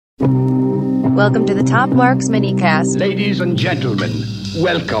Welcome to the Top Marks minicast. Ladies and gentlemen,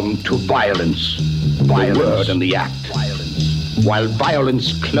 welcome to violence. The word and the act. While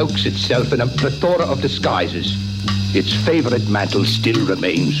violence cloaks itself in a plethora of disguises, its favorite mantle still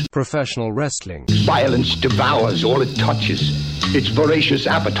remains. Professional wrestling. Violence devours all it touches, its voracious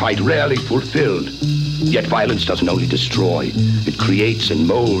appetite rarely fulfilled. Yet violence doesn't only destroy, it creates and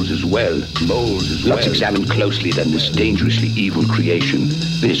molds as well. Let's examine closely then this dangerously evil creation,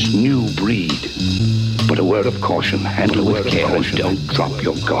 this new breed. But a word of caution, handle with care and don't drop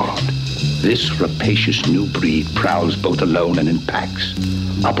your guard. This rapacious new breed prowls both alone and in packs,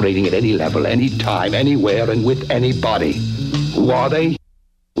 operating at any level, any time, anywhere, and with anybody. Who are they?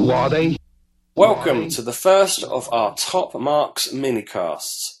 Welcome to the first of our Top Marks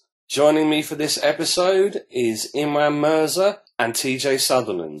minicasts. Joining me for this episode is Imran Mirza and TJ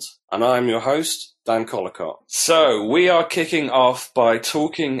Sutherland, and I'm your host, Dan Collicott. So, we are kicking off by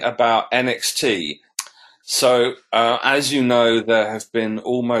talking about NXT. So, as you know, there have been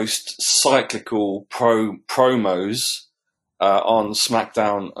almost cyclical promos on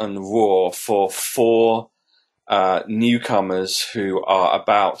SmackDown and Raw for four newcomers who are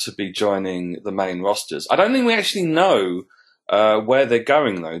about to be joining the main rosters. I don't think we actually know where they're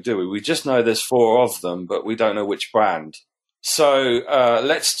going, though, do we? We just know there's four of them, but we don't know which brand. So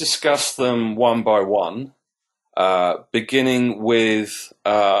let's discuss them one by one, beginning with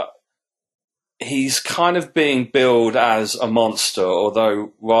he's kind of being billed as a monster,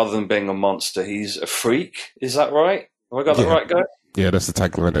 although rather than being a monster, he's a freak. Is that right? Have I got that right, guys? Yeah, that's the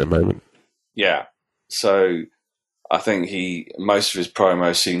tagline at the moment. Yeah. So I think most of his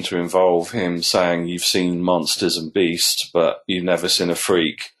promos seem to involve him saying you've seen monsters and beasts, but you've never seen a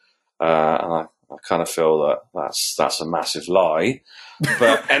freak. And I kind of feel that that's a massive lie.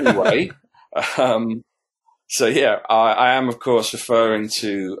 But anyway, so yeah, I am of course referring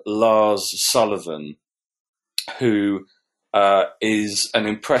to Lars Sullivan, who is an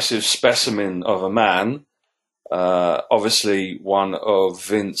impressive specimen of a man. Obviously one of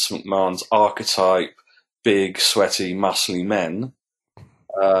Vince McMahon's archetype, big, sweaty, muscly men.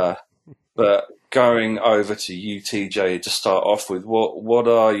 But going over to you, TJ, to start off with, what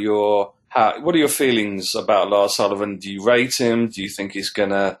are your feelings about Lars Sullivan? Do you rate him? Do you think he's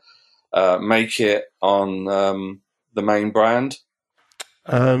gonna make it on the main brand?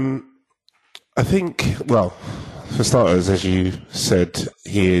 I think, well, for starters, as you said,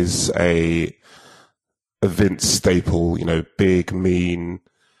 he is a Vince staple. You know, big, mean.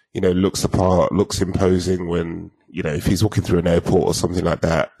 You know, looks the part, looks imposing when, you know, if he's walking through an airport or something like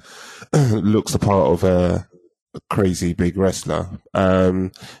that, looks the part of a crazy big wrestler.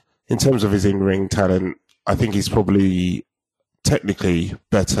 In terms of his in-ring talent, I think he's probably technically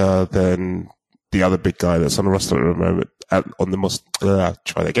better than the other big guy that's on the roster at the moment.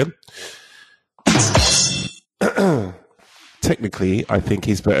 Try that again. Technically, I think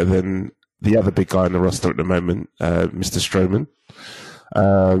he's better than the other big guy on the roster at the moment, Mr. Strowman.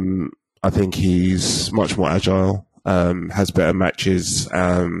 I think he's much more agile, has better matches,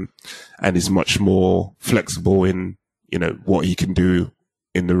 and is much more flexible in, you know, what he can do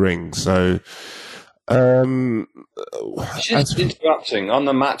in the ring. So, just interrupting on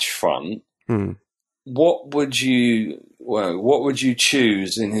the match front, what would you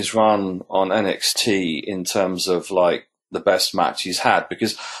choose in his run on NXT in terms of like the best match he's had?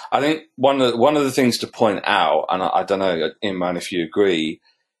 Because I think one of the things to point out, and I don't know, Imran, if you agree,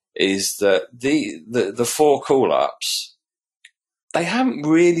 is that the four call-ups, they haven't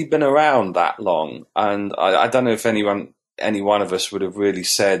really been around that long, and I don't know if any one of us would have really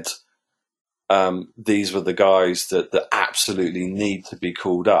said these were the guys that absolutely need to be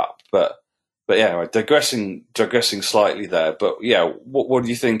called up. But yeah, digressing slightly there. But yeah, what do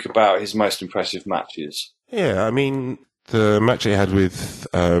you think about his most impressive matches? Yeah, I mean, the match he had with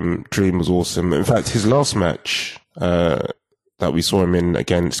Dream was awesome. In fact, his last match that we saw him in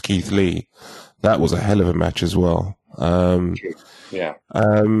against Keith Lee, that was a hell of a match as well. Yeah.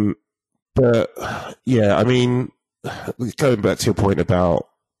 But yeah, I mean, going back to your point about,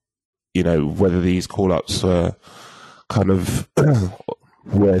 you know, whether these call-ups were kind of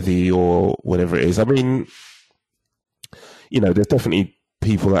worthy or whatever it is. I mean, you know, there's definitely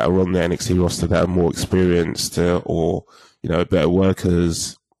people that are on the NXT roster that are more experienced or, you know, better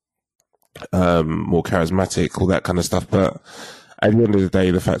workers, more charismatic, all that kind of stuff. But at the end of the day,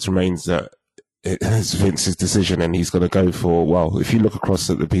 the fact remains that it's Vince's decision and he's going to go for, well, if you look across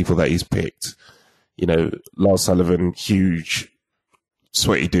at the people that he's picked, you know, Lars Sullivan, huge,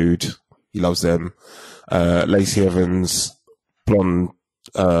 sweaty dude. He loves them. Lacey Evans, blonde,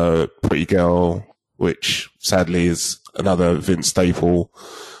 pretty girl, which sadly is another Vince staple.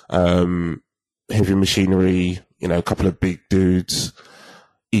 Heavy Machinery, a couple of big dudes,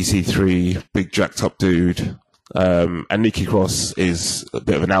 EC3, big jacked up dude, and Nikki Cross is a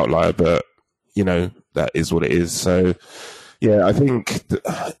bit of an outlier, but that is what it is. So yeah, I think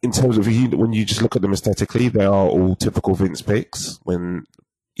in terms of when you just look at them aesthetically, they are all typical Vince picks.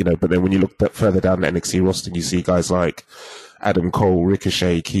 But then when you look further down the NXT roster, you see guys like Adam Cole,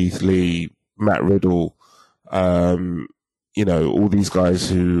 Ricochet, Keith Lee, Matt Riddle, all these guys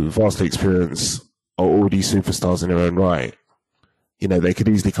who vastly experienced are already superstars in their own right. They could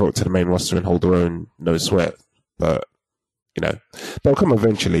easily come up to the main roster and hold their own, no sweat. But, they'll come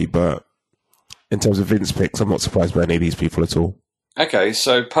eventually. But in terms of Vince picks, I'm not surprised by any of these people at all. Okay,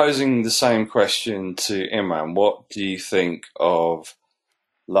 so posing the same question to Imran, what do you think of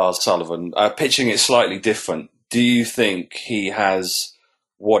Lars Sullivan? Pitching it slightly different. Do you think he has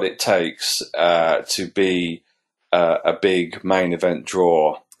what it takes to be a big main event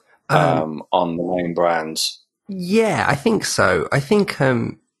draw on the main brands? Yeah, I think so. I think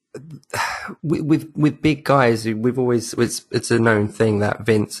with big guys, we've always it's a known thing that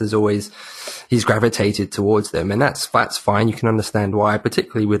Vince he's gravitated towards them, and that's fine. You can understand why,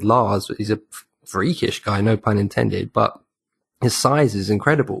 particularly with Lars. He's a freakish guy, no pun intended, but his size is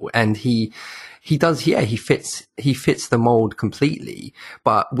incredible, and he fits the mold completely.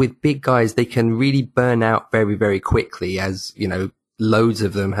 But with big guys, they can really burn out very, very quickly, as loads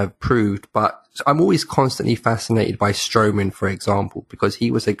of them have proved. But I'm always constantly fascinated by Strowman, for example, because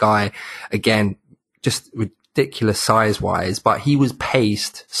he was a guy, again, just ridiculous size-wise, but he was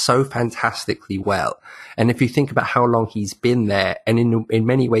paced so fantastically well. And if you think about how long he's been there, and in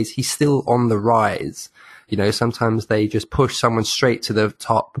many ways, he's still on the rise. Sometimes they just push someone straight to the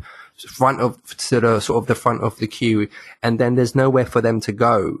top, to the sort of the front of the queue, and then there's nowhere for them to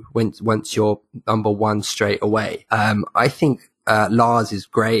go once you're number one straight away. I think Lars is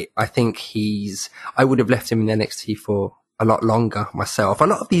great. I think I would have left him in NXT for a lot longer myself. A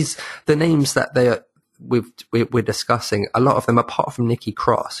lot of the names that we're discussing, a lot of them, apart from Nikki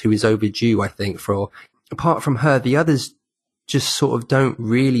Cross, who is overdue, I think, apart from her, the others just sort of don't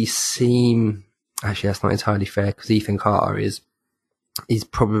really seem. Actually, that's not entirely fair, because Ethan Carter is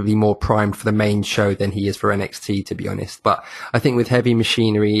probably more primed for the main show than he is for NXT, to be honest. But I think with Heavy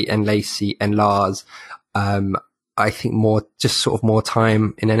Machinery and Lacey and Lars, I think more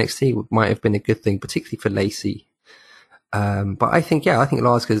time in NXT might have been a good thing, particularly for Lacey. But I think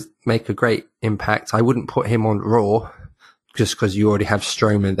Lars could make a great impact. I wouldn't put him on Raw just because you already have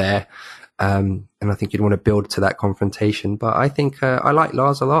Strowman there. And I think you'd want to build to that confrontation. But I think I like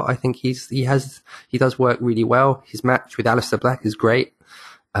Lars a lot. I think he does work really well. His match with Aleister Black is great.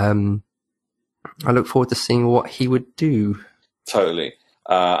 I look forward to seeing what he would do. Totally.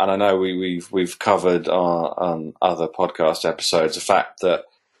 And I know we've covered on other podcast episodes the fact that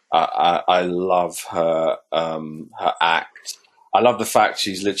I love her act. I love the fact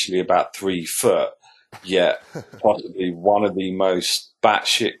she's literally about 3 foot, yet possibly one of the most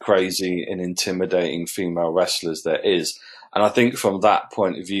batshit crazy and intimidating female wrestlers there is. And I think from that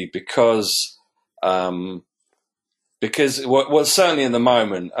point of view, because certainly in the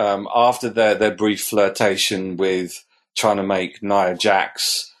moment, after their brief flirtation with trying to make Nia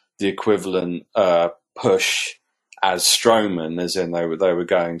Jax the equivalent push as Strowman, as in they were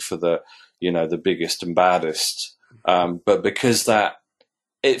going for the biggest and baddest, but because that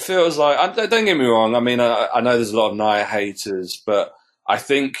it feels like, don't get me wrong, I mean I know there's a lot of Nia haters, but I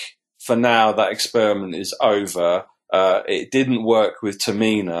think for now that experiment is over. It didn't work with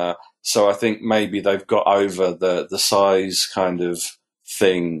Tamina, so I think maybe they've got over the size kind of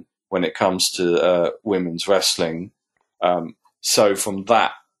thing when it comes to women's wrestling. So from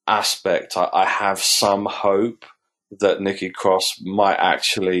that aspect, I have some hope that Nikki Cross might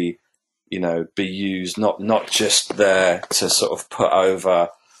actually, be used not just there to sort of put over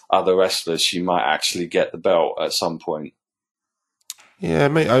other wrestlers. She might actually get the belt at some point. Yeah,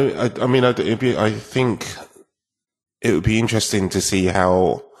 mate. I think it would be interesting to see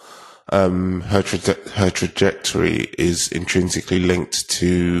how her trajectory is intrinsically linked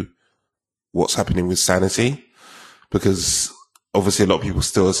to what's happening with Sanity, because obviously a lot of people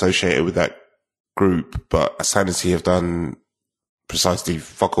still associate it with that group, but Sanity have done precisely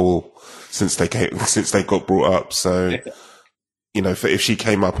fuck all since they got brought up. So, if she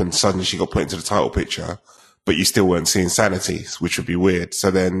came up and suddenly she got put into the title picture, but you still weren't seeing Sanity, which would be weird. So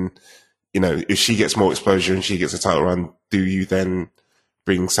then, if she gets more exposure and she gets a title run, do you then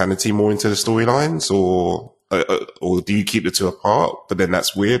bring Sanity more into the storylines, or do you keep the two apart? But then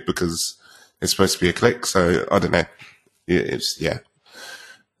that's weird because it's supposed to be a clique. So I don't know.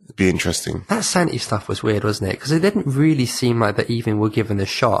 It'd be interesting. That Sanity stuff was weird, wasn't it? Because it didn't really seem like they even were given a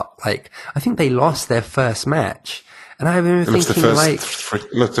shot. Like, I think they lost their first match. And I remember thinking,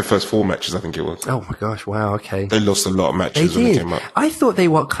 look, the first 4 matches, I think it was. Oh my gosh, wow, okay. They lost a lot of matches when they came up. I thought they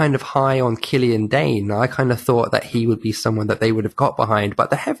were kind of high on Killian Dane. I kind of thought that he would be someone that they would have got behind, but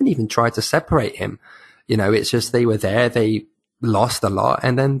they haven't even tried to separate him. You know, it's just they were there, they lost a lot,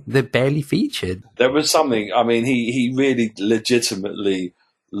 and then they're barely featured. There was something, I mean, he really legitimately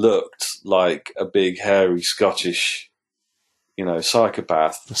looked like a big, hairy Scottish, you know,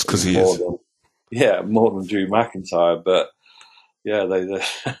 psychopath. That's because he is. More than Drew McIntyre, but yeah,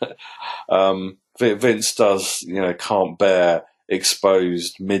 Vince does, you know, can't bear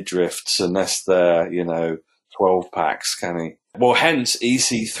exposed midrifts unless they're, you know, 12 packs, can he? Well, hence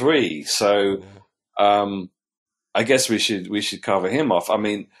EC3. So, I guess we should cover him off. I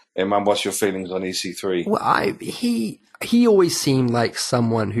mean, man, what's your feelings on EC3? Well, he always seemed like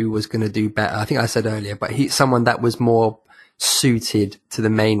someone who was going to do better. I think I said earlier, but someone that was more suited to the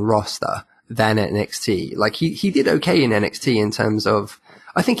main roster than at NXT. Like he did okay in NXT in terms of,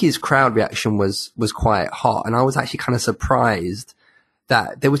 I think his crowd reaction was quite hot, and I was actually kind of surprised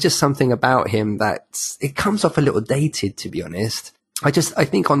that there was just something about him that it comes off a little dated, to be honest. I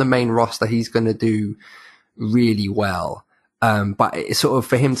think on the main roster he's going to do really well. But it's sort of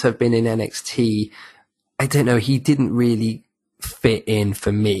for him to have been in NXT, I don't know, he didn't really fit in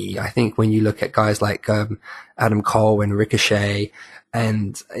for me. I think when you look at guys like Adam Cole and Ricochet,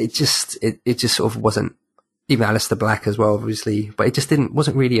 and it just sort of wasn't, even Aleister Black as well, obviously, but it just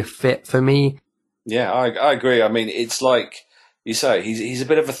wasn't really a fit for me. Yeah, I agree. I mean, it's like you say, he's a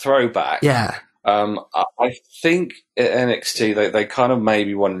bit of a throwback. Yeah. I think at NXT they kind of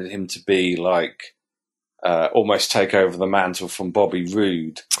maybe wanted him to be like almost take over the mantle from Bobby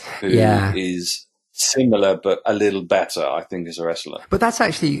Roode, who is similar but a little better, I think, as a wrestler. But that's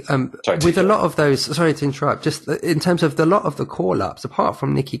actually with a lot of those, sorry to interrupt, just in terms of a lot of the call-ups, apart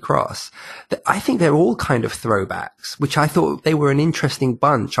from Nikki Cross, I think they're all kind of throwbacks, which I thought they were an interesting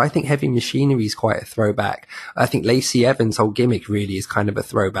bunch. I think Heavy Machinery is quite a throwback. I think Lacey Evans' whole gimmick really is kind of a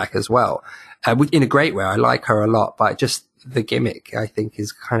throwback as well, in a great way. I like her a lot, but just the gimmick, I think,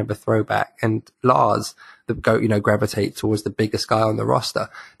 is kind of a throwback. And Lars, gravitate towards the biggest guy on the roster.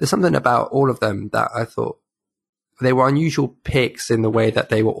 There's something about all of them that I thought they were unusual picks in the way that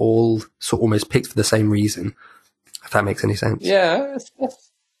they were all sort of almost picked for the same reason, if that makes any sense. Yeah,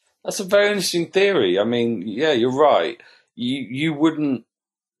 that's a very interesting theory. I mean, yeah, you're right. You wouldn't.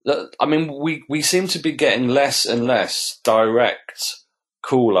 I mean, we seem to be getting less and less direct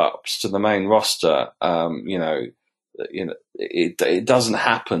call-ups to the main roster. It doesn't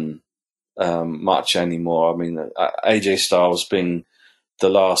happen much anymore. I mean, AJ Styles being the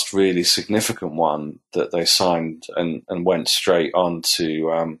last really significant one that they signed and went straight on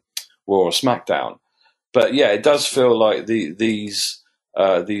to Raw or SmackDown. But yeah, it does feel like these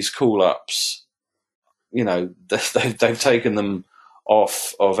call-ups, you know, they've taken them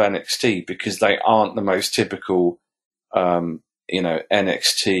off of NXT because they aren't the most typical,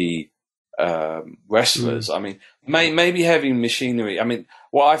 NXT wrestlers. I mean, maybe Heavy Machinery. I mean,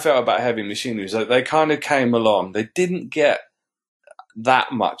 what I felt about Heavy Machinery is that they kind of came along. They didn't get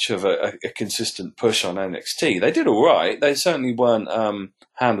that much of a consistent push on NXT. They did all right. They certainly weren't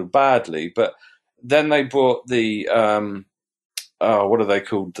handled badly. But then they brought the what are they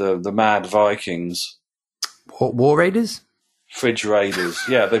called? The Mad Vikings. War Raiders? Fridge Raiders.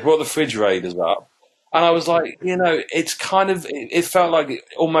 Yeah, they brought the Fridge Raiders up. And I was like, you know, it's kind of, it felt like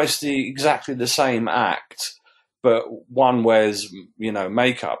almost exactly the same act, but one wears, you know,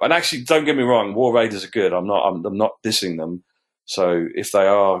 makeup. And actually, don't get me wrong, War Raiders are good. I'm not dissing them. So if they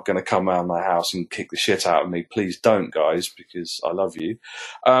are going to come around my house and kick the shit out of me, please don't, guys, because I love you.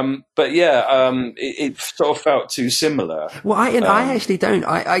 But yeah, it sort of felt too similar. Well, I actually don't.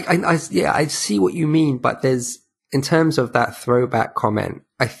 I see what you mean, but there's, in terms of that throwback comment,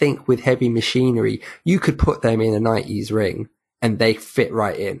 I think with Heavy Machinery, you could put them in a 90s ring and they fit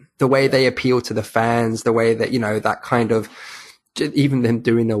right in. The way they appeal to the fans, the way that, you know, that kind of, even them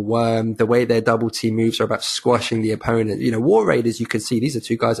doing a worm, the way their double team moves are about squashing the opponent. You know, War Raiders, you could see these are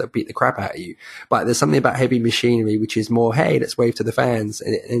two guys that beat the crap out of you. But there's something about Heavy Machinery, which is more, hey, let's wave to the fans.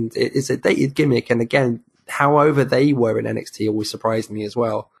 And it's a dated gimmick. And again, however they were in NXT always surprised me as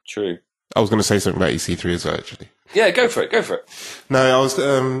well. True. I was going to say something about EC3 as well, actually. Yeah, go for it. No, I was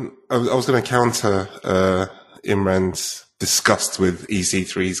going to counter Imran's disgust with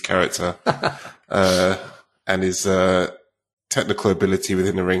EC3's character and his technical ability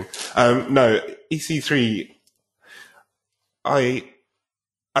within the ring. No, EC3, I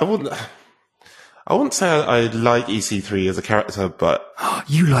I wouldn't say I like EC3 as a character, but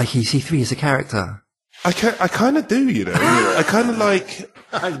You like EC3 as a character? I kind of do, you know. I kind of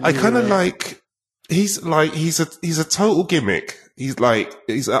like. He's a total gimmick. He's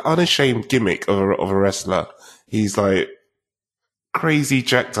an unashamed gimmick of a wrestler. He's like crazy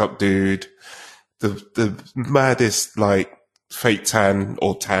jacked up dude, the maddest like fake tan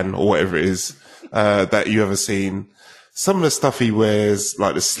or whatever it is that you ever seen. Some of the stuff he wears,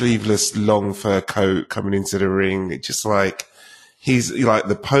 like the sleeveless long fur coat coming into the ring, it's just like he's like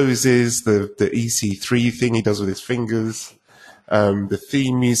the poses, the EC3 thing he does with his fingers, the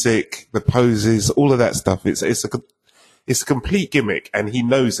theme music, the poses, all of that stuff. It's a complete gimmick, and he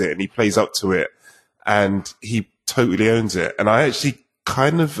knows it, and he plays up to it, and he totally owns it. And I actually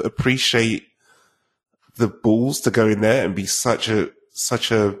kind of appreciate the balls to go in there and be such a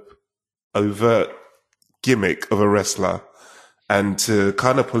overt gimmick of a wrestler, and to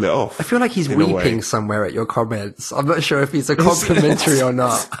kind of pull it off. I feel like he's weeping somewhere at your comments. I'm not sure if he's a complimentary or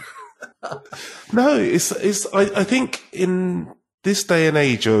not. No, I think in this day and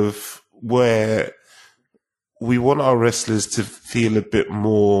age of where we want our wrestlers to feel a bit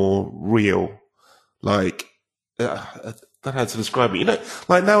more real, like, I don't know how to describe it. You know,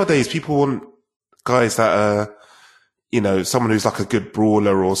 like nowadays people want guys that are, you know, someone who's like a good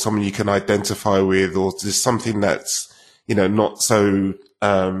brawler, or someone you can identify with, or just something that's, you know, not so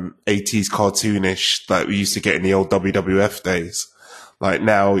 80s cartoonish like we used to get in the old WWF days. Like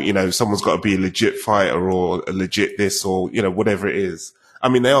now, you know, someone's got to be a legit fighter, or a legit this, or, you know, whatever it is. I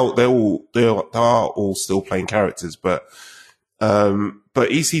mean, they are all still playing characters, but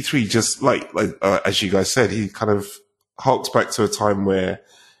EC3 just like as you guys said, he kind of harks back to a time where,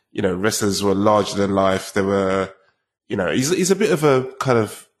 you know, wrestlers were larger than life. There were, you know, he's a bit of a kind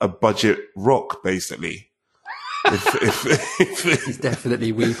of a budget Rock, basically. If he's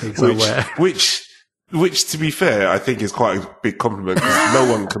definitely weeping somewhere. Which, to be fair, I think is quite a big compliment, because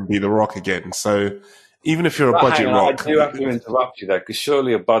no one can be the Rock again. So even if you're a budget Rock, I do have to interrupt you there, because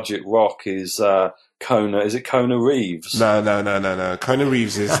surely a budget Rock is Kona. Is it Kona Reeves? No. Kona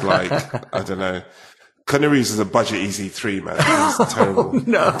Reeves is like, I don't know. Kona Reeves is a budget EC3, man. He's terrible.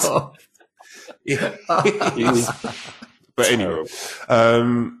 No. Yeah. But anyway,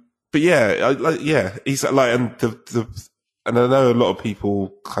 but yeah, he's like, and I know a lot of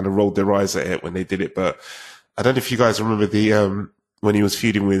people kind of rolled their eyes at it when they did it, but I don't know if you guys remember when he was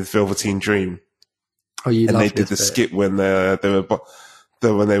feuding with Velveteen Dream. Oh, you and they did the skit when they were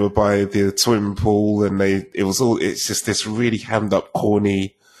by the swimming pool, and it's just this really hammed up,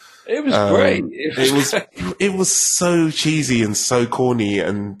 corny. It was great. It was so cheesy and so corny,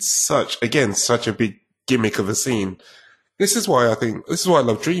 and such a big gimmick of a scene. This is why I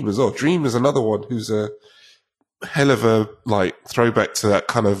love Dream as well. Dream is another one who's a hell of a like throwback to that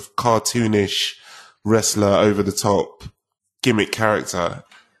kind of cartoonish wrestler, over the top gimmick character.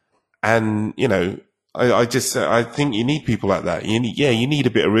 And, you know, I think you need people like that. You need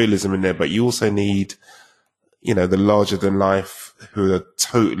a bit of realism in there, but you also need, you know, the larger than life who are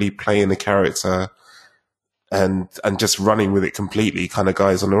totally playing the character and just running with it completely kind of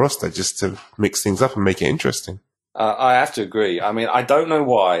guys on the roster, just to mix things up and make it interesting. I have to agree. I mean, I don't know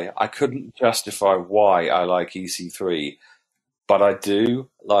why. I couldn't justify why I like EC3, but I do.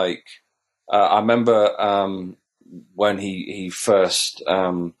 Like, I remember when he first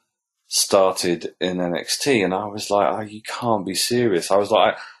started in NXT, and I was like, oh, you can't be serious. I was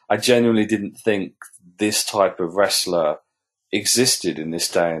like, I genuinely didn't think this type of wrestler existed in this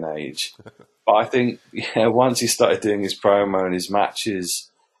day and age. But I think, once he started doing his promo and his matches,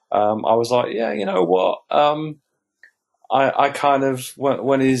 I was like, yeah, you know what? I kind of,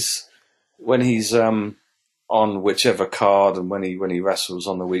 when he's on whichever card, and when he wrestles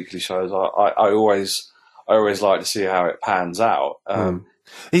on the weekly shows, I always like to see how it pans out. Don't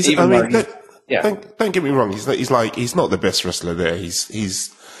get me wrong. He's not the best wrestler there.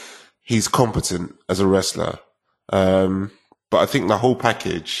 He's competent as a wrestler. But I think the whole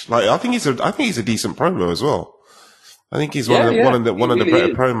package, like, I think he's a decent promo as well. I think he's one of the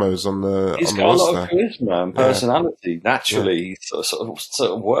better promos on the He's on the got roster. a lot of charisma and personality. Naturally, he sort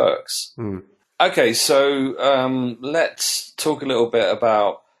of works. Okay, so let's talk a little bit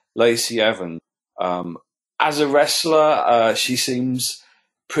about Lacey Evans. As a wrestler, she seems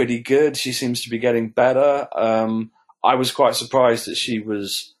pretty good. She seems to be getting better. I was quite surprised that she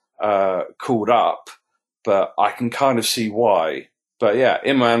was called up, but I can kind of see why. But yeah,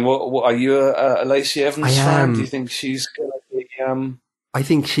 Imran, what are you a Lacey Evans fan? Do you think she's going to be? I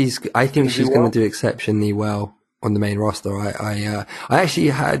think she's going to do exceptionally well on the main roster. I actually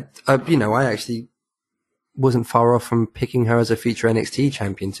had, wasn't far off from picking her as a future NXT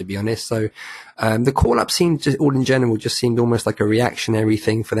champion, to be honest. So, the call up seemed just, all in general, just seemed almost like a reactionary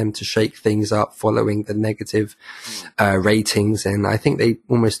thing for them to shake things up following the negative, ratings. And I think they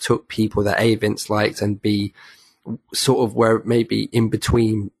almost took people that A, Vince liked, and B, sort of were maybe in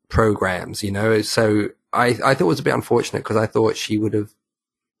between programs, you know? So I thought it was a bit unfortunate, because I thought she would have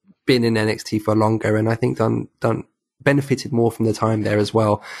been in NXT for longer, and I think benefited more from the time there as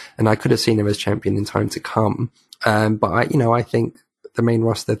well. And I could have seen her as champion in time to come. But I think the main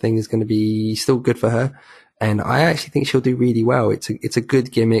roster thing is going to be still good for her. And I actually think she'll do really well. It's a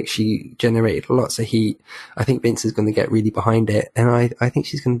good gimmick. She generated lots of heat. I think Vince is going to get really behind it. And I think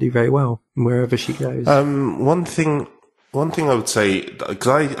she's going to do very well wherever she goes. One thing I would say, because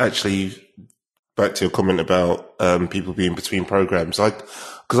I actually, back to your comment about, people being between programs,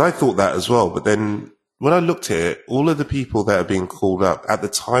 because I thought that as well, but then when I looked at it, all of the people that are being called up at the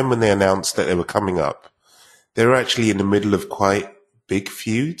time when they announced that they were coming up, they were actually in the middle of quite big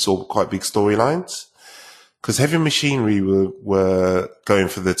feuds or quite big storylines. Because Heavy Machinery were going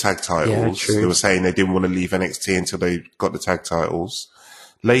for the tag titles. Yeah, they were saying they didn't want to leave NXT until they got the tag titles.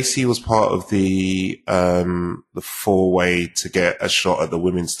 Lacey was part of the 4-way to get a shot at the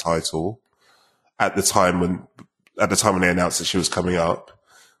women's title at the time when they announced that she was coming up,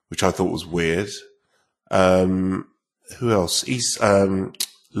 which I thought was weird. Who else?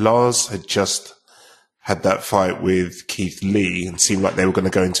 Lars had just had that fight with Keith Lee and seemed like they were going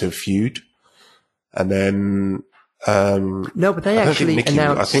to go into a feud. And then, no, but they actually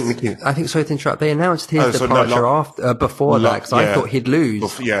announced, I think, sorry to interrupt, they announced his departure before that, because I thought he'd lose.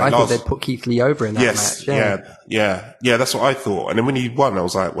 I thought they'd put Keith Lee over in that match. Yeah, that's what I thought. And then when he won, I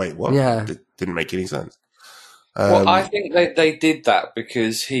was like, wait, what? Yeah. It didn't make any sense. Well, I think they did that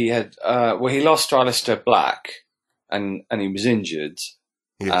because he had, he lost to Aleister Black and he was injured.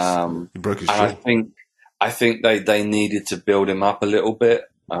 Yes. He broke his jaw. I think they needed to build him up a little bit.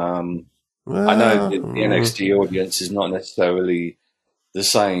 I know the NXT audience is not necessarily the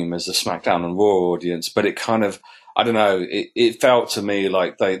same as the SmackDown and Raw audience, but it kind of, I don't know, it felt to me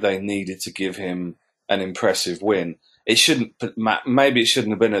like they needed to give him an impressive win. It maybe it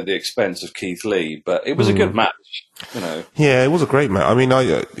shouldn't have been at the expense of Keith Lee, but it was a good match, you know. Yeah, it was a great match. I mean, I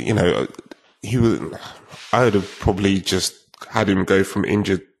would have probably just had him go from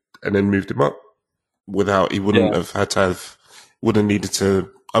injured and then moved him up he wouldn't have had to have, wouldn't have needed to.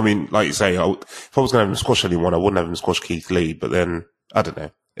 I mean, like you say, if I was going to have him squash anyone, I wouldn't have him squash Keith Lee. But then, I don't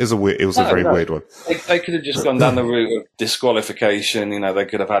know. It was a very weird one. They could have just gone down the route of disqualification. You know, they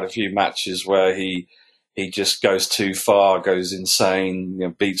could have had a few matches where he just goes too far, goes insane, you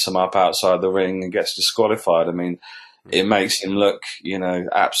know, beats him up outside the ring and gets disqualified. I mean, it makes him look, you know,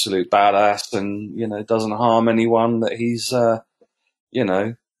 absolute badass, and, you know, doesn't harm anyone that he's,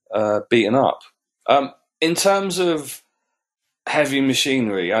 beaten up. In terms of Heavy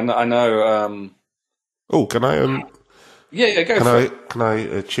Machinery, I know. Can I? Yeah, go for it. Can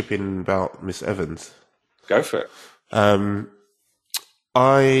I chip in about Miss Evans? Go for it.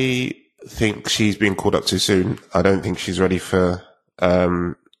 I think she's been called up too soon. I don't think she's ready for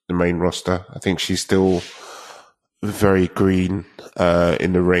the main roster. I think she's still very green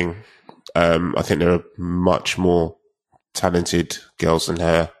in the ring. I think there are much more talented girls than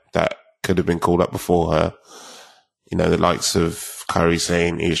her that could have been called up before her. You know, the likes of Kairi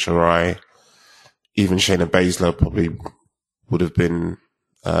Sane, Io Shirai, even Shayna Baszler probably would have been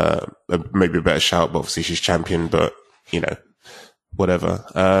maybe a better shout, but obviously she's champion, but, you know, whatever.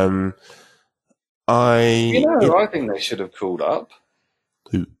 I think they should have called up.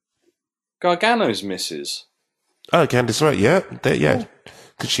 Who? Gargano's missus. Oh, Candice Ray, yeah.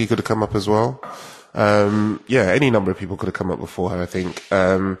 Because she could have come up as well. Any number of people could have come up before her, I think.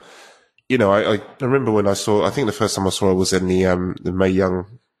 You know, I remember when I think the first time I saw her was in the Mae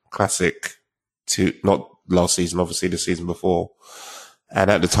Young Classic, not last season, obviously the season before. And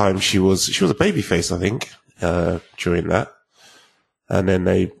at the time she was a babyface, I think, during that. And then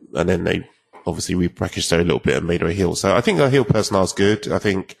they obviously repackaged her a little bit and made her a heel. So I think her heel personnel is good. I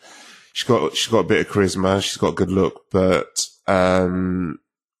think she's got a bit of charisma. She's got a good look, but, I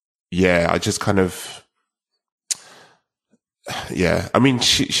just kind of, I mean,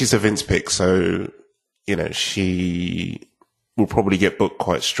 she's a Vince pick, so, you know, she will probably get booked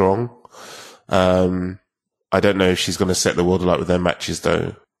quite strong. I don't know if she's going to set the world alight with their matches,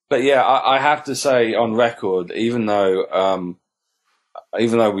 though. But yeah, I have to say on record, even though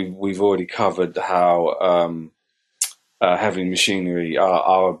we've already covered how Heavy Machinery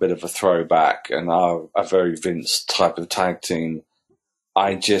are a bit of a throwback and are a very Vince type of tag team,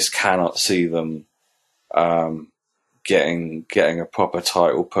 I just cannot see them getting a proper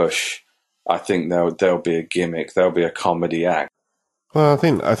title push I think there'll be a gimmick, there'll be a comedy act. Well, I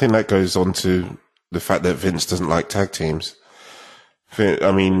think that goes on to the fact that Vince doesn't like tag teams.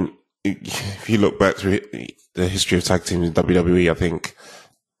 I mean, if you look back through the history of tag teams in WWE, I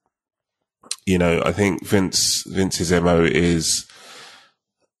think Vince's MO is,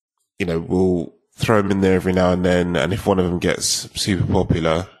 we'll throw them in there every now and then, and if one of them gets super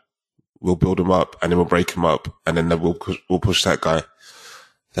popular, we'll build them up, and then we'll break them up, and then we'll push that guy.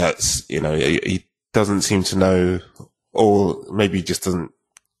 That's, he doesn't seem to know, or maybe he just doesn't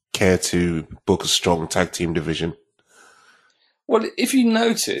care to book a strong tag team division. Well, if you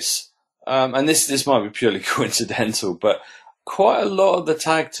notice, and this might be purely coincidental, but quite a lot of the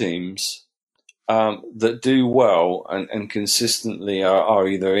tag teams that do well and consistently are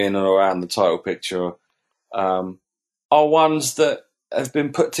either in or around the title picture are ones that have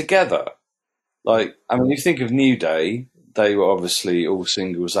been put together. Like, I mean, you think of New Day, they were obviously all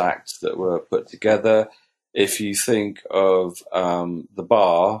singles acts that were put together. If you think of The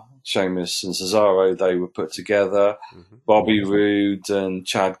Bar, Sheamus and Cesaro, they were put together. Mm-hmm. Bobby Roode and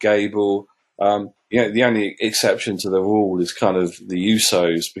Chad Gable. The only exception to the rule is kind of the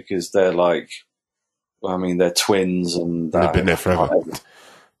Usos, because they're they're twins and they've been there forever.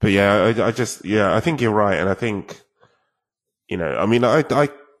 But yeah, I think you're right, and I think,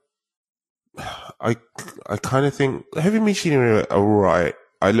 I kind of think Heavy Machinery are all right.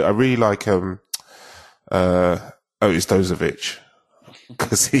 I really like Otis Dozovic,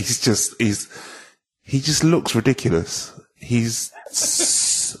 because he just looks ridiculous. He's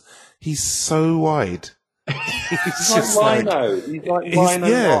so wide. He's just like Rhino. He's like Rhino.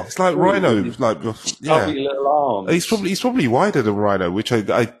 Yeah, it's like Rhino. Little arms. He's probably wider than Rhino, which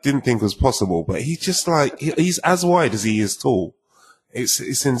I didn't think was possible. But he's just like he's as wide as he is tall.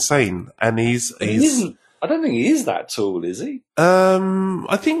 It's insane, and he's. I don't think he is that tall, is he?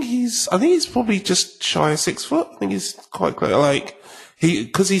 I think he's probably just shy of 6 foot. I think he's quite close. Like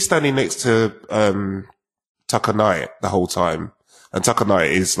because he's standing next to Tucker Knight the whole time, and Tucker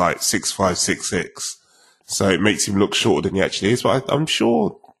Knight is like 6'5", 6'6", so it makes him look shorter than he actually is. But I'm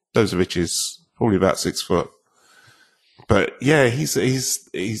sure Dozovic is probably about 6 foot. But yeah, he's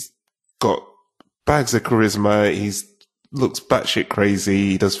got bags of charisma. Looks batshit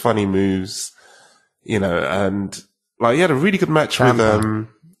crazy. He does funny moves, and like he had a really good match with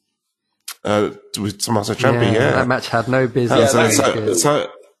Tommaso Ciampa. Yeah, that match had no business. And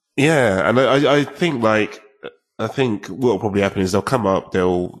I think what'll probably happen is they'll come up,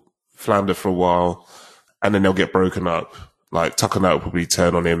 they'll flounder for a while, and then they'll get broken up. Like Tucker Knight will probably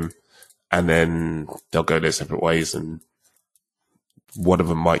turn on him, and then they'll go their separate ways, and one of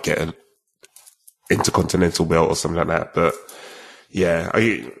them might get an Intercontinental belt or something like that. But yeah,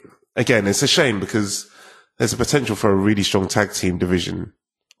 again, it's a shame because there's a potential for a really strong tag team division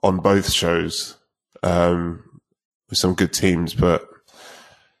on both shows, with some good teams, but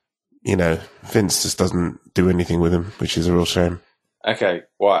Vince just doesn't do anything with them, which is a real shame. Okay,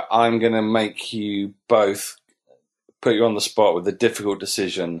 well, I'm going to make you both put you on the spot with a difficult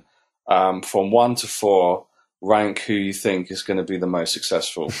decision. From 1 to 4, rank who you think is going to be the most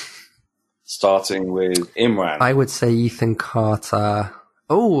successful. Starting with Imran. I would say Ethan Carter.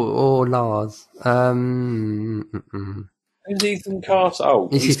 Or Lars. Who's Ethan Carter? Oh,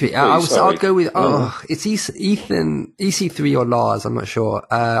 EC3. I'll go with. It's Ethan EC3 or Lars. I'm not sure.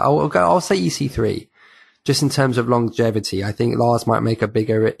 I'll say EC3. Just in terms of longevity, I think Lars might make a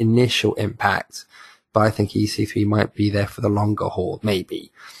bigger initial impact, but I think EC3 might be there for the longer haul,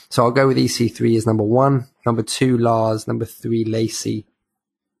 maybe. So I'll go with EC3 as number 1, number 2 Lars, number 3 Lacey,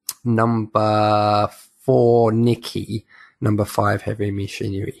 number 4 Nikki, number 5 Heavy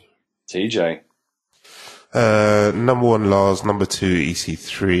Machinery. TJ. Number 1 Lars, number 2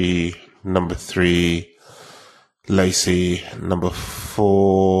 EC3, number 3 Lacey, number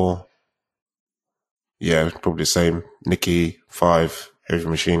 4. Yeah, probably the same. Nikki, 5 Heavy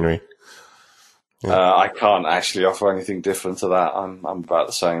Machinery. Yeah. I can't actually offer anything different to that. I'm about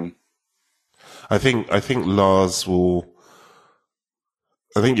the same. I think Lars will.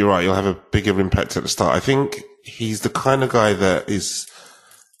 I think you're right. He'll have a bigger impact at the start. I think he's the kind of guy that is.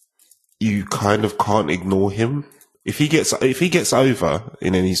 You kind of can't ignore him if he gets over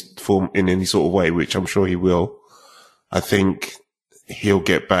in any form, in any sort of way, which I'm sure he will. I think he'll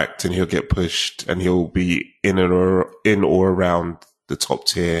get backed and he'll get pushed and he'll be in or around the top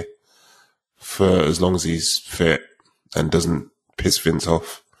tier for as long as he's fit and doesn't piss Vince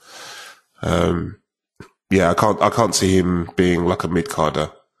off. Yeah, I can't see him being like a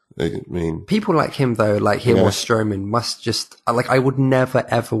mid-carder. I mean, people like him though, like him or Strowman, must just I would never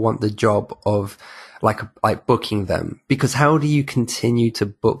ever want the job of like booking them, because how do you continue to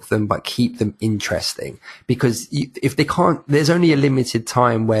book them but keep them interesting? Because if they can't, there's only a limited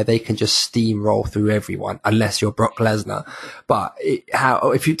time where they can just steamroll through everyone, unless you're Brock Lesnar. But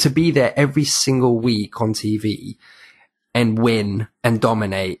to be there every single week on TV and win and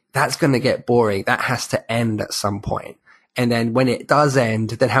dominate, that's going to get boring. That has to end at some point. And then when it does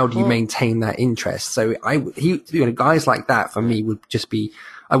end, then how do you maintain that interest? So guys like that for me would just be,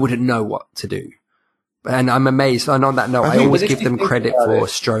 I wouldn't know what to do. And I'm amazed. And on that note, I always give them credit for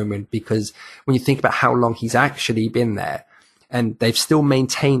Strowman, because when you think about how long he's actually been there and they've still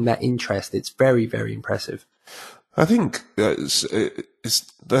maintained that interest, it's very, very impressive. I think that's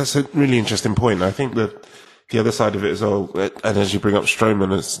a really interesting point. I think that the other side of it as well, and as you bring up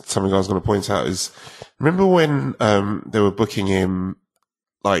Strowman, it's something I was going to point out is, remember when they were booking him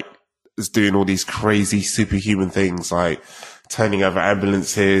like as doing all these crazy superhuman things, like turning over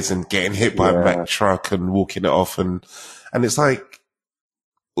ambulances and getting hit by a Mack truck and walking it off, and it's like,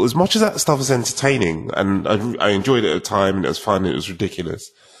 as much as that stuff was entertaining, and I enjoyed it at the time, and it was fun, it was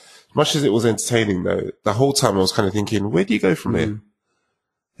ridiculous. As much as it was entertaining, though, the whole time I was kind of thinking, where do you go from here?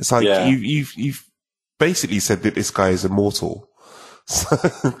 It's like you've basically said that this guy is immortal.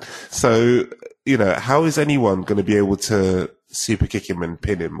 So how is anyone going to be able to super kick him and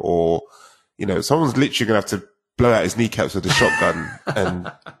pin him? Or, someone's literally going to have to blow out his kneecaps with a shotgun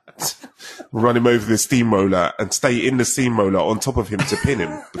and run him over the steamroller and stay in the steamroller on top of him to pin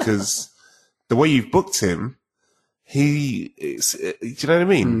him, because the way you've booked him, do you know what I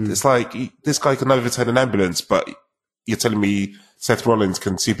mean? It's like, this guy can overturn an ambulance, but you're telling me Seth Rollins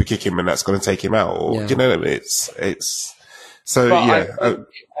can super kick him and that's going to take him out? Or, do you know what I mean? It's so, but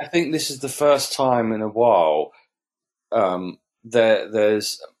I think this is the first time in a while,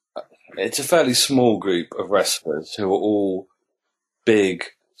 it's a fairly small group of wrestlers who are all big,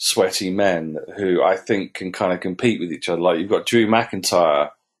 sweaty men who I think can kind of compete with each other. Like, you've got Drew McIntyre.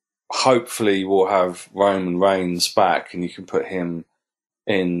 Hopefully we'll have Roman Reigns back and you can put him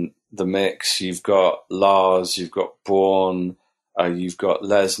in the mix. You've got Lars, you've got Braun, you've got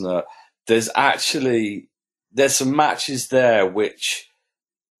Lesnar. There's some matches there which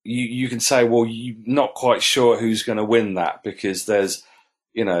you can say, well, you're not quite sure who's going to win that, because there's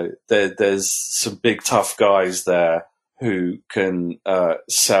some big tough guys there who can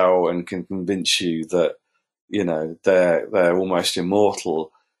sell and can convince you that they're almost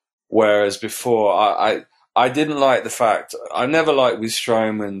immortal. Whereas before, I didn't like the fact, I never liked with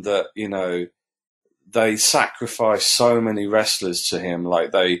Strowman that they sacrificed so many wrestlers to him.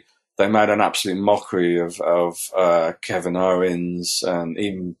 Like they made an absolute mockery of Kevin Owens and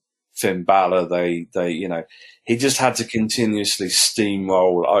even Finn Balor. He just had to continuously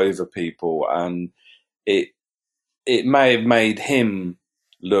steamroll over people, and it may have made him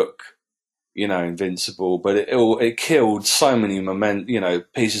look, invincible, but it killed so many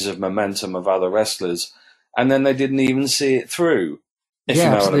pieces of momentum of other wrestlers, and then they didn't even see it through. If you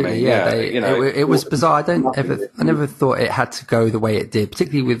know absolutely. what I mean. It was bizarre. I never thought it had to go the way it did,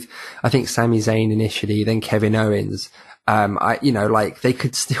 particularly with, I think, Sami Zayn initially, then Kevin Owens. They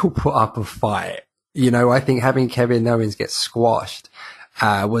could still put up a fight. I think having Kevin Owens get squashed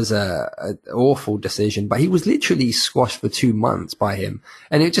was a awful decision, but he was literally squashed for 2 months by him,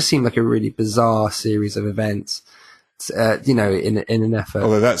 and it just seemed like a really bizarre series of events. In an effort.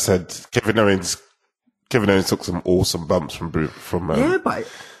 Although that said, Kevin Owens took some awesome bumps from but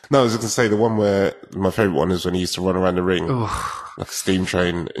no, I was going to say the one where my favorite one is when he used to run around the ring like a steam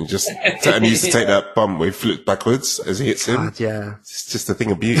train and he used to take that bump where he flipped backwards as he hits him. Yeah, it's just a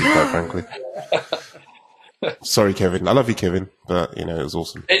thing of beauty, quite frankly. Sorry, Kevin. I love you, Kevin, but it was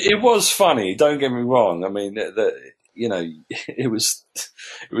awesome. It was funny. Don't get me wrong. I mean, it was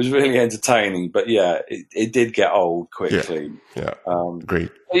really entertaining, but it did get old quickly. Yeah.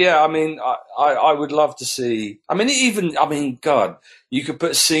 Agreed. Yeah, I mean, I would love to see. I mean, God, you could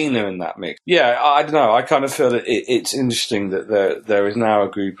put Cena in that mix. Yeah, I don't know. I kind of feel that it's interesting that there is now a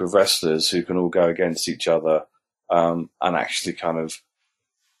group of wrestlers who can all go against each other, and actually kind of,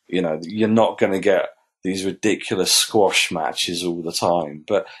 you're not going to get these ridiculous squash matches all the time,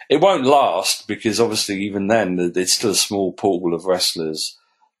 but it won't last, because obviously even then it's still a small pool of wrestlers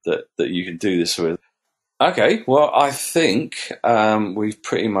that you can do this with. Okay, well, I think we've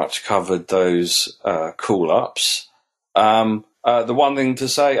pretty much covered those call-ups. The one thing to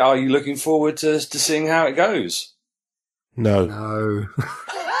say, are you looking forward to seeing how it goes? No.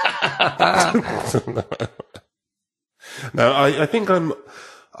 No, I think I'm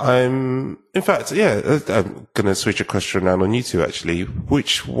in fact, I'm going to switch a question around on you two, actually.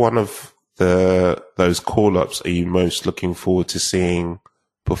 Which one of those call-ups are you most looking forward to seeing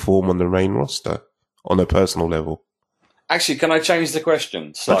perform on the main roster? on a personal level. Actually, can I change the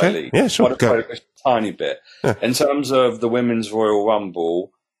question slightly? Okay. Yeah, sure. Go. A tiny bit. Yeah. In terms of the Women's Royal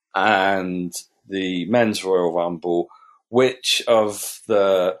Rumble and the Men's Royal Rumble, which of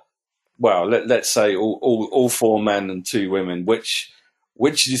the, well, let's say all 4 men and 2 women, which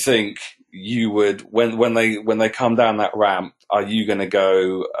do you think you would, when they come down that ramp, are you going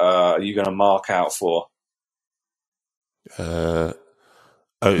to mark out for? Otis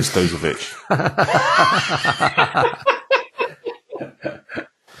Dozovic.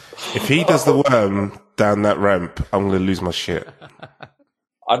 If he does the worm down that ramp, I'm going to lose my shit.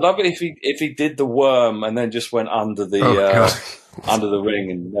 I'd love it if he did the worm and then just went under the under the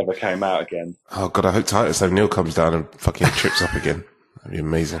ring and never came out again. Oh God, I hope Titus O'Neil comes down and fucking trips up again. That'd be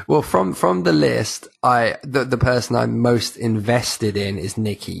amazing. Well, from the list, the person I'm most invested in is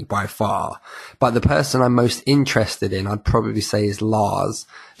Nikki by far, but the person I'm most interested in, I'd probably say, is Lars,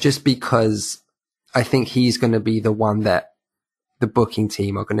 just because I think he's going to be the one that the booking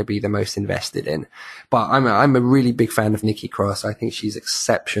team are going to be the most invested in. But I'm a really big fan of Nikki Cross. I think she's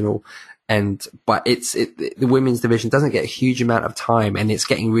exceptional. But the women's division doesn't get a huge amount of time, and it's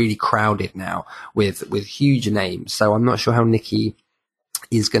getting really crowded now with huge names. So I'm not sure how Nikki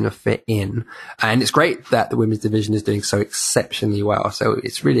is going to fit in. And it's great that the women's division is doing so exceptionally well. So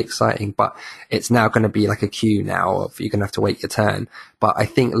it's really exciting, but it's now going to be like a queue now of you're going to have to wait your turn. But I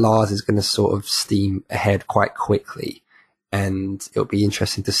think Lars is going to sort of steam ahead quite quickly, and it'll be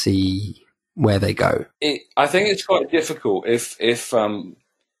interesting to see where they go. I think it's quite difficult if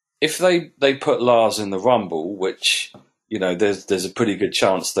they put Lars in the Rumble, which, you know, there's a pretty good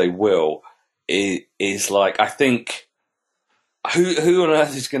chance they will. It is like, I think, who on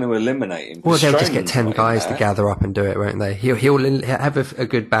earth is going to eliminate him? Well, they'll just get 10 guys to gather up and do it, won't they? He'll have a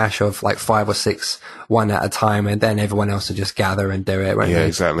good bash of like 5 or 6, one at a time, and then everyone else will just gather and do it, won't they? Yeah,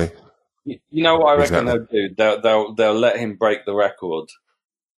 exactly. You know what I reckon they'll do? They'll let him break the record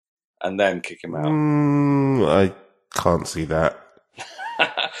and then kick him out. I can't see that.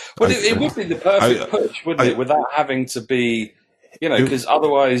 Well, it would be the perfect push, wouldn't it? Without having to be, you know, because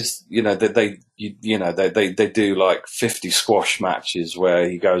otherwise, you know, they do like 50 squash matches where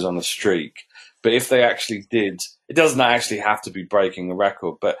he goes on a streak. But if they actually did, it doesn't actually have to be breaking a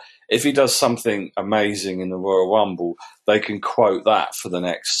record. But if he does something amazing in the Royal Rumble, they can quote that for the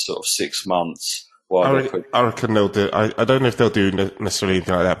next sort of 6 months. I reckon they'll do. I don't know if they'll do necessarily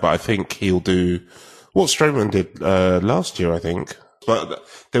anything like that, but I think he'll do what Strowman did last year, I think. But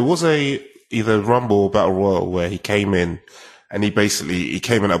there was either Rumble or Battle Royal where he came in and he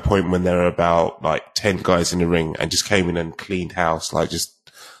came in at a point when there were about like 10 guys in the ring and just came in and cleaned house, like just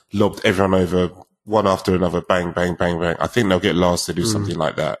lobbed everyone over one after another, bang, bang, bang, bang. I think they'll get Lars to do something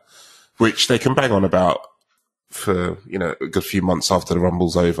like that, which they can bang on about for, you know, a good few months after the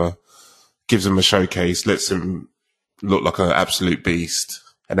Rumble's over. Gives him a showcase, lets him look like an absolute beast.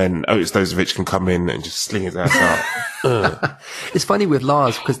 And then Otis Dozovic can come in and just sling his ass out. It's funny with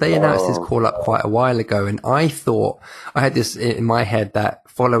Lars because they announced his call up quite a while ago, and I thought I had this in my head that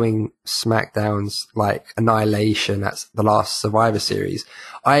following SmackDown's like Annihilation, that's the last Survivor Series,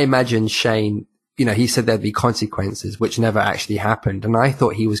 I imagined Shane, you know, he said there'd be consequences, which never actually happened. And I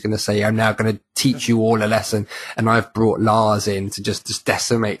thought he was going to say, I'm now going to teach you all a lesson. And I've brought Lars in to just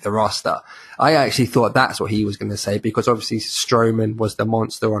decimate the roster. I actually thought that's what he was going to say, because obviously Strowman was the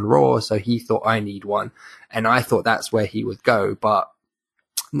monster on Raw. So he thought, I need one. And I thought that's where he would go. But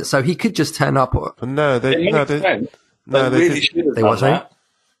so he could just turn up. No, they really should have done that.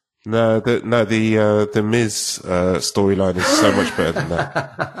 The Miz storyline is so much better than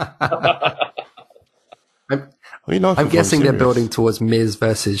that. I'm guessing they're building towards Miz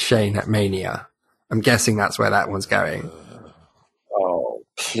versus Shane at Mania. I'm guessing that's where that one's going. Oh,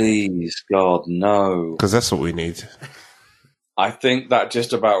 please, God, no. Because that's what we need. I think that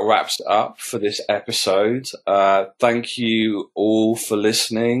just about wraps it up for this episode. Thank you all for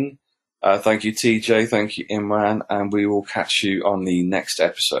listening. Thank you, TJ. Thank you, Imran. And we will catch you on the next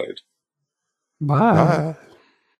episode. Bye.